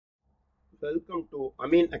Welcome to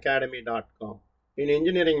aminacademy.com. In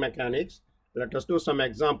engineering mechanics, let us do some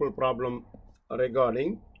example problem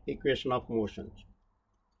regarding equation of motion.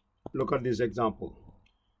 Look at this example.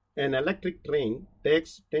 An electric train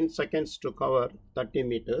takes 10 seconds to cover 30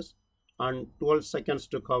 meters and 12 seconds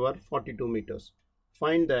to cover 42 meters.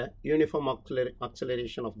 Find the uniform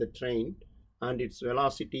acceleration of the train and its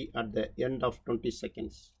velocity at the end of 20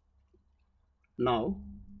 seconds. Now,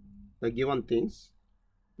 the given things,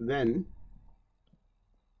 when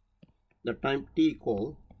the time t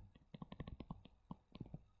equal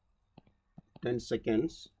 10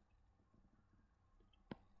 seconds,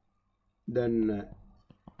 then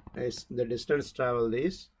as the distance traveled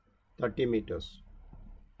is 30 meters.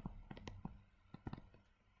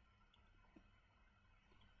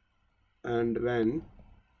 And when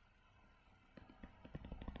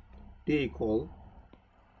t equal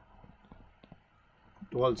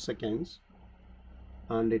 12 seconds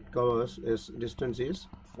and it covers its distance is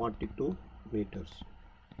 42 meters.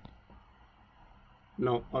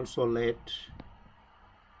 Now also let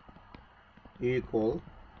E equal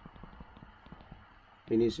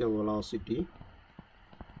initial velocity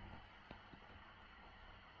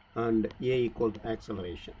and A equal to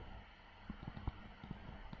acceleration.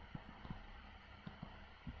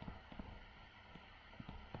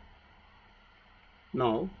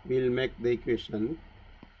 Now we will make the equation,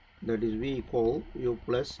 that is V equal U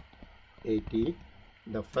plus AT.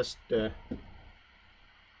 The first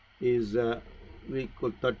is V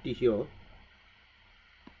equal 30 here.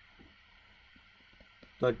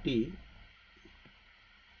 30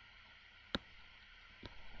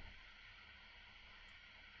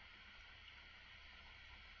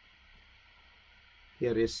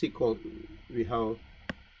 here S equal, we have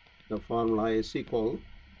the formula S equal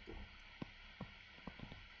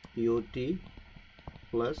UT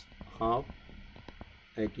plus half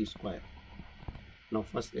AT square. Now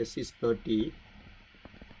first S is 30,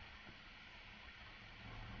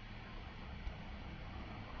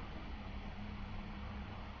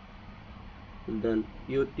 then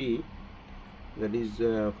UT, that is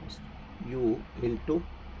first U into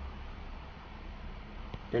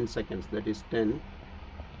 10 seconds, that is 10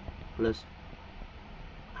 plus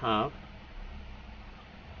half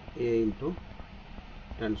A into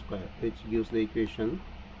 10 square, which gives the equation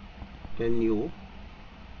 10U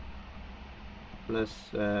plus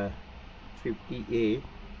 50A,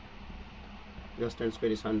 because 10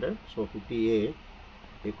 square is 100, so 50A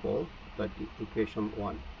equal 30, equation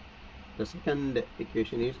 1. The second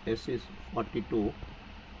equation is S is 42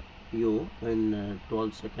 U in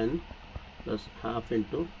 12 seconds plus half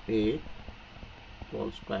into A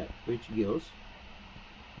 12 square, which gives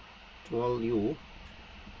 12U,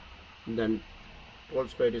 then 12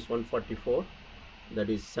 square is 144, that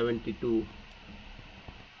is 72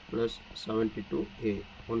 plus 72A.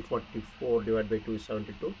 144 divided by 2 is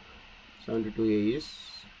 72. 72A is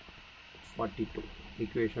 42,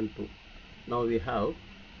 equation 2. Now we have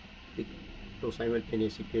the two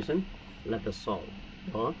simultaneous equation. Let us solve.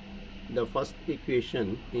 The first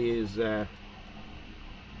equation is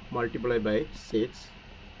multiply by 6.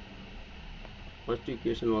 First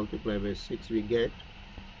equation multiply by 6, we get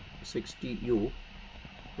 60U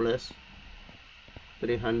plus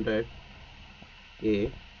 300A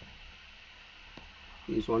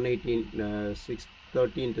is 118.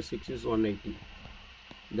 30 into 6 is 180.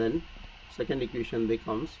 Then second equation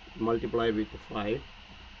becomes multiply with 5,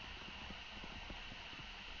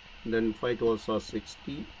 then 5 12s are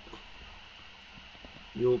 60,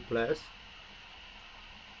 U plus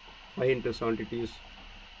 5 into 72 is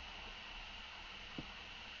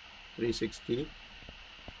 360,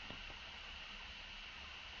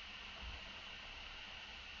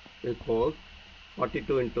 equal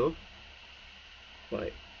 42 into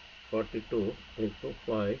 5. 42 into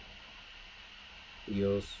 5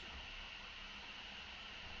 gives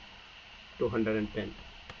 210.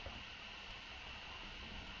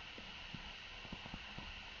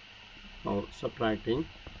 Now subtracting,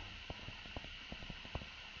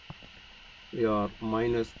 we are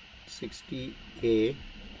minus 60A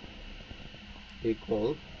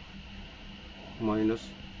equal minus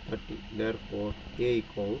 30. Therefore A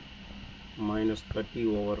equal minus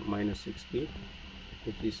 30 over minus 60,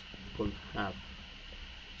 which is equal to half.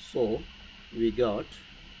 So we got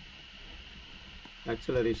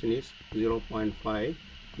acceleration is 0.5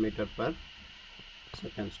 meter per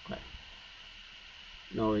second square.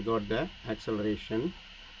 Now we got the acceleration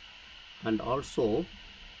and also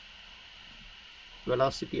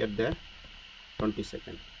velocity at the 20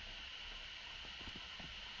 seconds.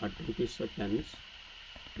 At 20 seconds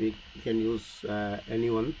we can use any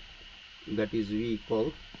one, that is V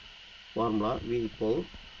equal formula v equal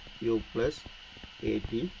u plus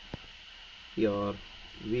at. Here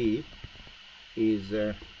v is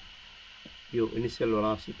u initial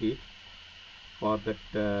velocity. For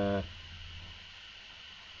that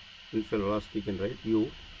initial velocity you can write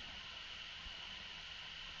u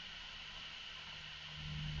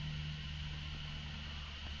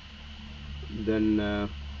then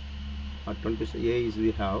at 20 a is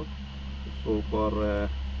we have. So for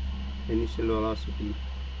initial velocity,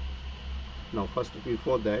 now first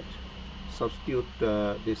before that substitute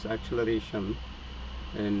this acceleration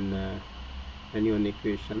in any one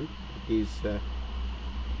equation. It is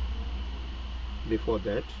before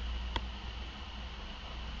that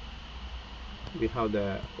we have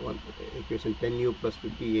the one equation 10u plus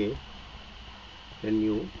 50a,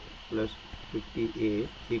 10u plus 50a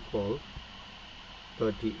equal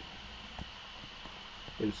 30.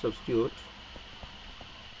 We'll substitute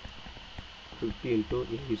 50 into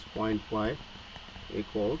a is 0.5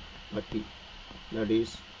 equal 30. That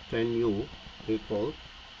is 10u equal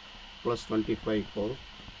plus 25 equal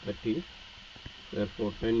 30.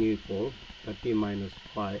 Therefore 10u equal 30 minus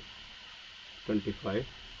 5, 25,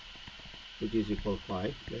 which is equal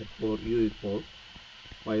 5. Therefore u equal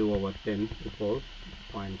 5 over 10 equal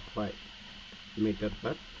 0.5 meter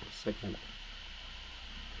per second.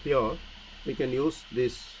 Here we can use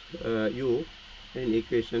this u in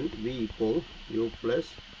equation v equal u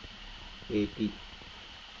plus at.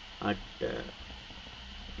 At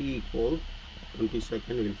t equal 20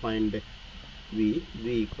 second we will find v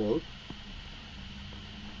equal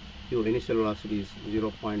u initial velocity is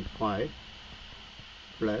 0.5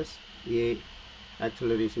 plus a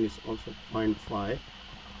acceleration is also 0.5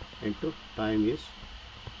 into time is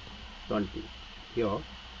 20. Here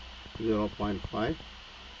 0.5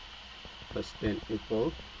 plus 10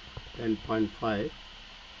 equal 10.5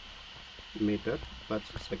 meter per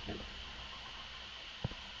second.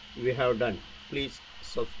 We have done. Please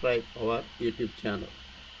subscribe our YouTube channel.